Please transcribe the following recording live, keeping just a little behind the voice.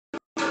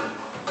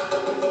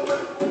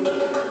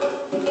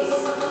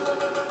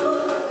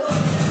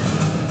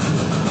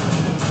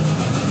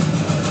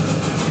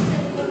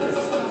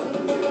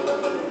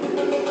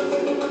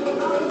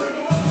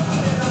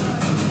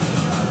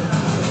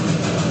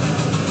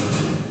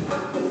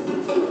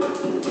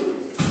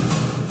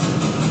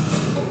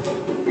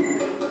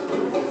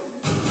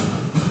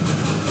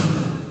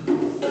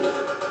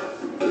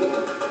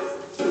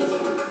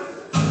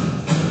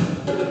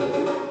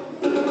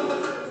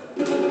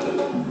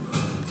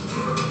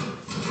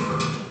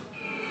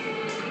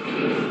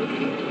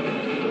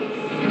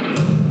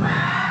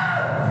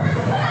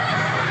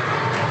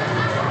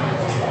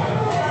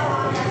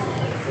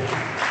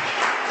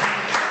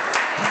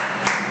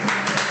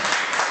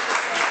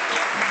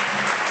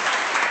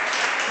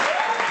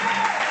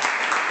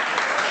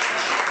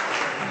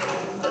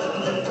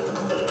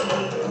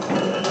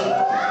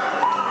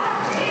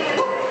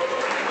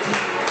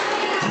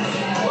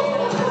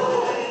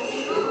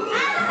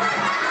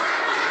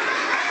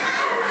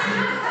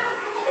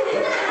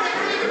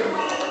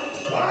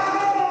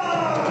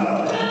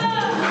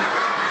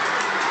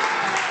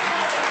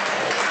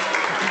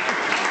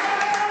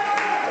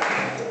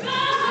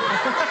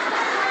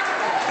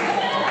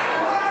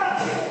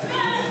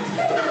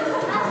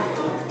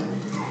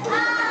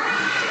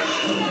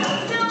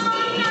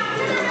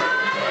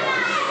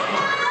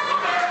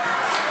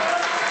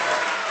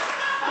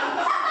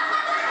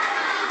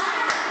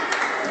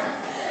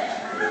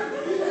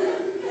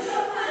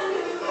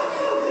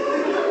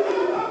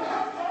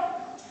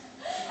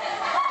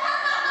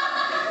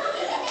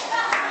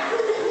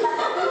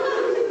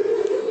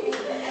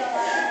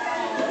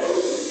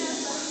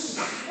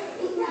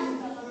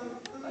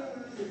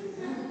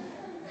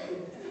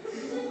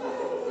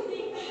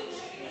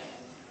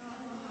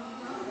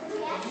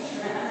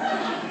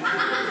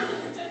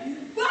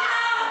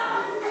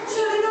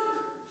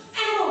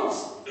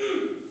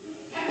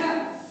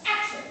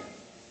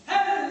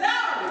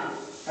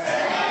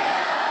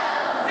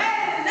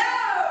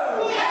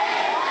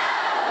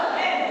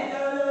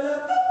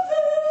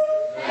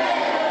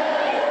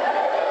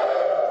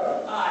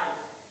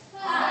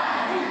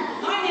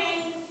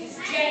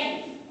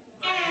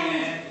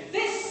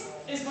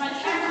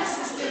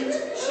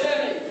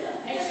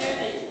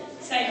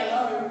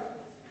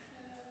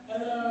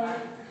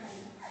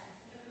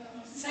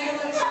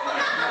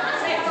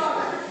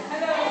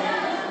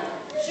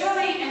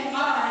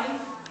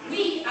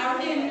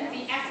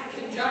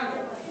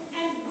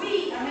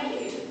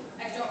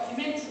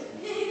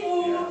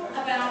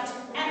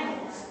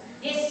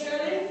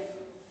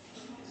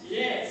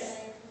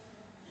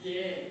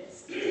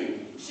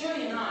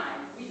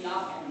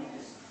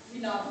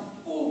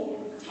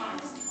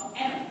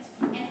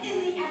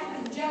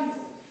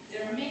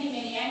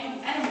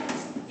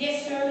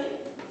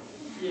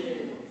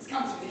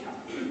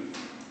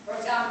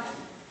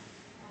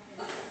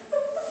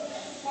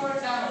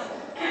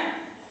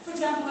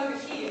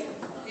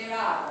they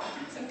are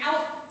some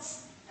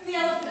elephants. And the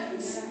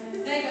elephants,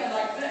 they go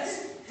like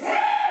this.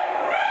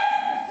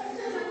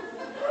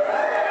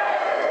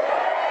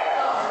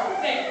 Oh,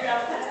 thank you,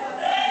 elephants.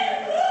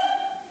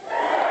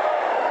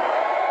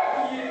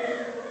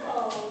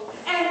 Oh.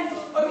 And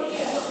over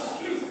here,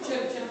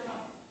 Jim,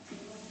 come.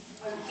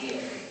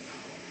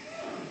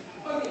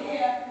 Over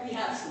here, we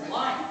have some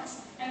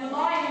lions. And the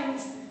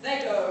lions,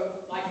 they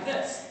go like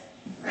this.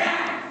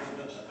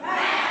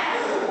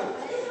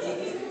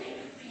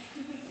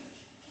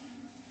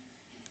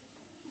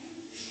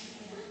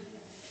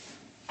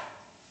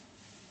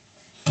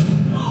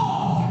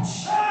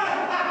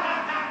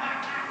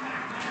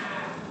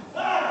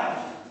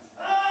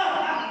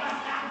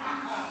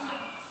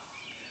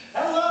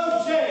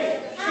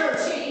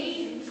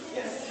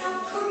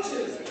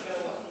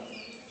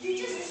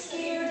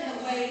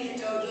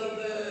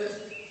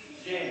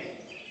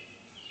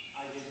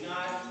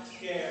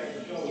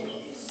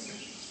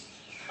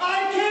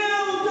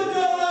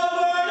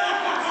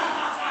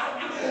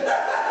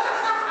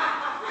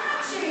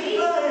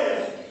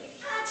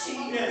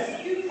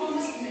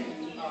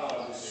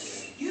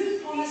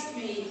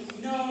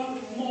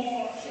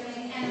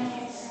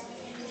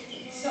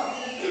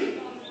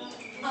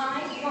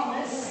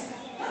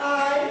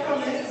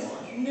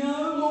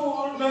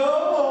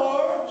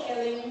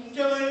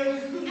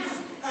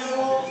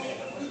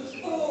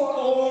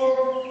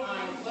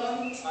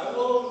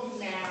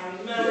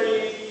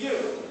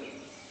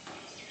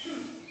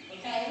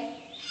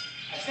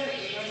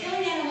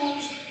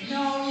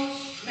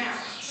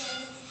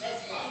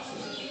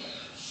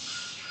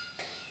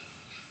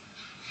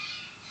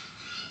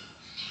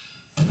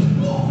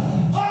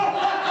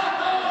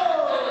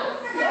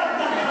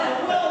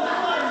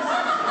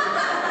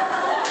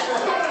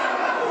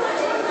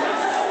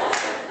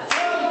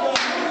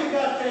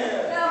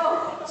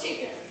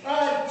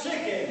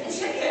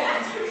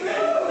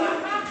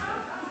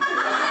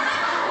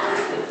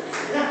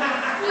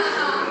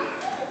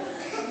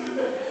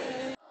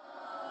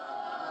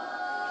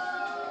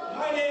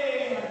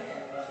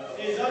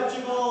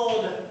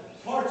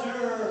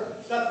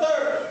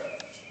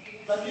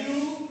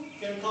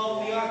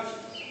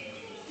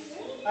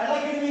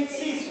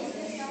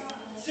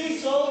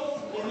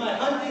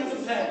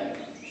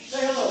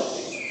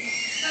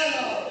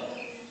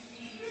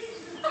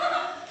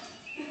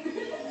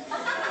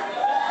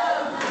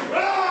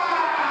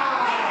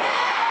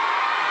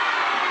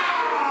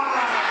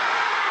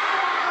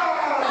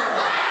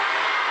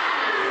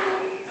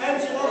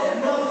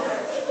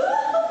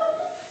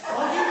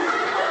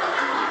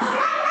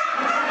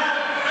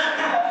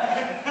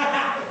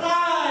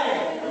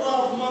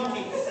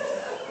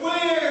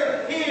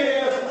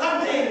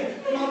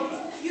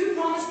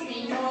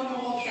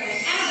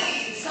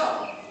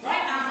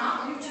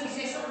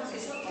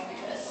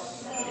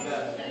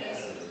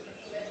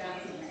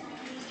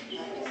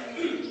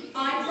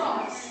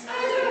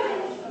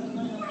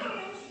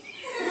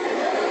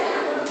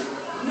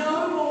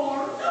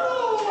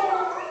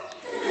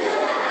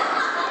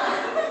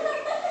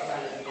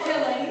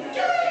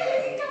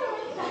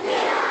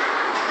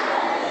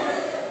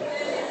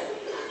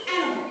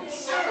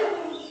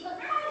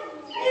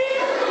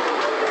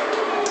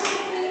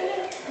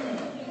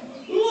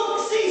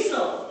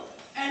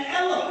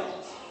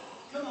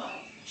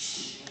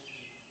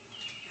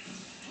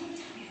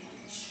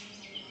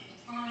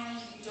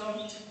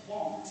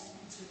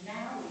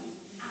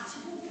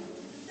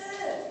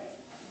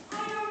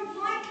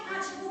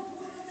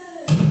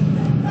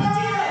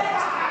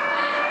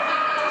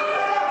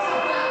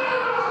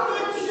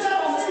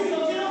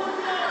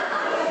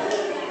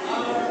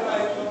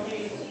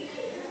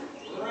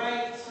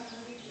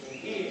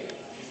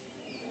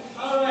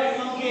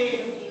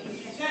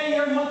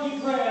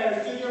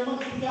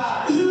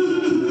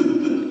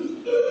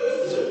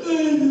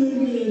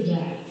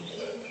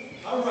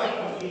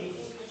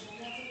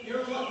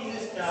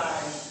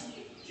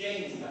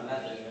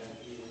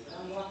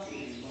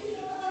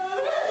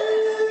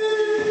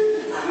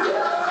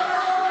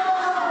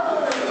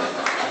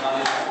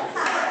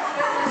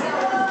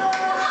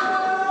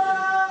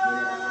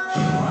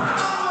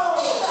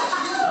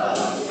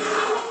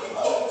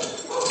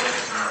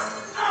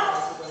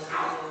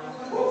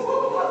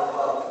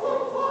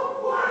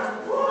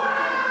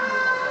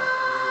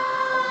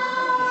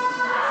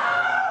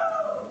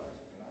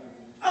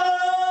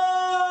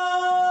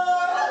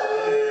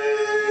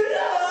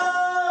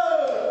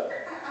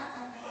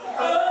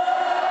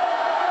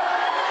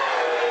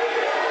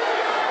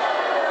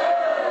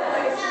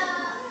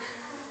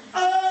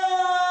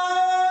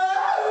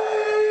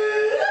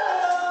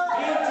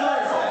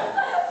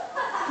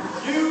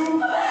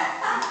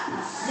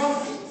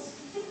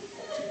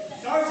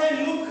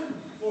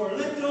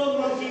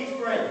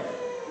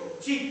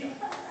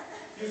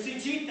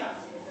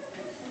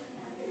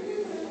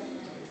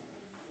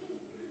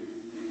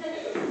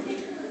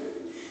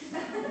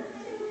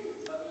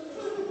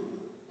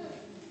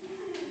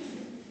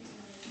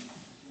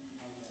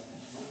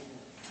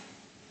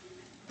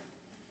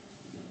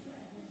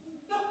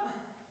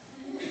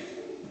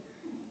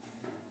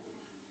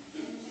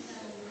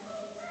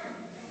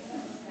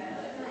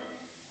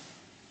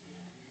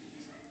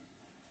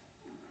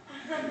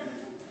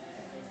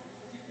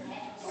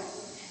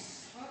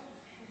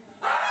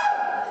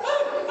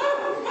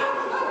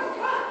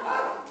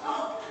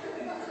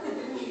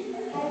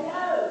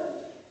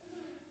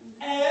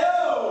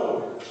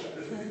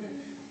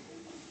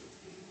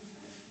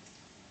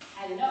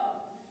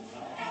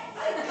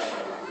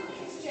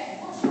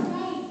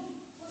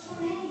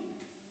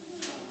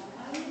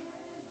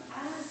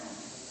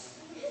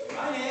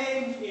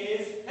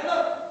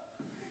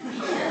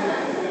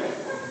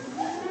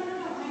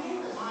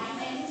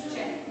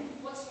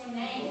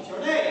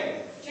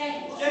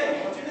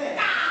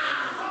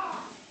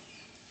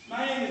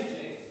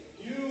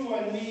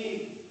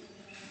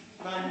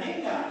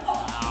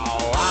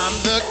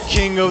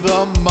 king of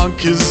the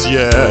monkeys,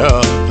 yeah,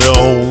 the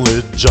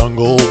only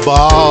jungle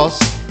boss.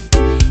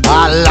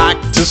 I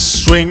like to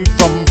swing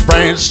from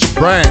branch to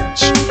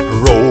branch,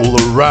 roll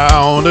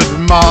around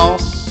in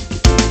moss.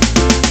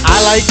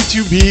 I like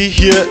to be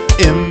here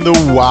in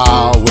the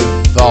wild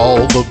with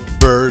all the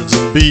birds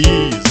and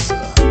bees.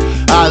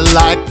 I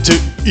like to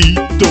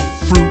eat the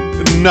fruit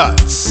and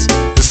nuts,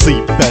 to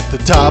sleep at the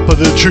top of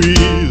the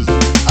trees.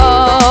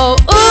 Oh,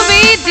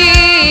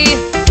 ooby-dee,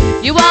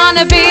 you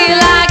wanna be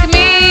like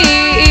me.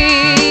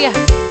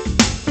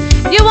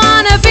 You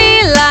wanna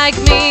be like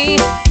me,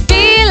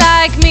 be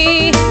like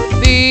me,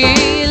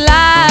 be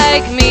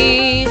like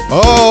me.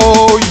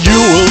 Oh, you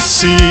will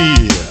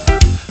see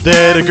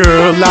that a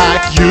girl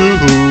like you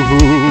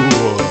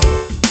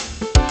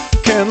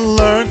can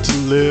learn to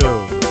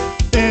live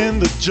in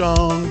the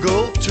jungle.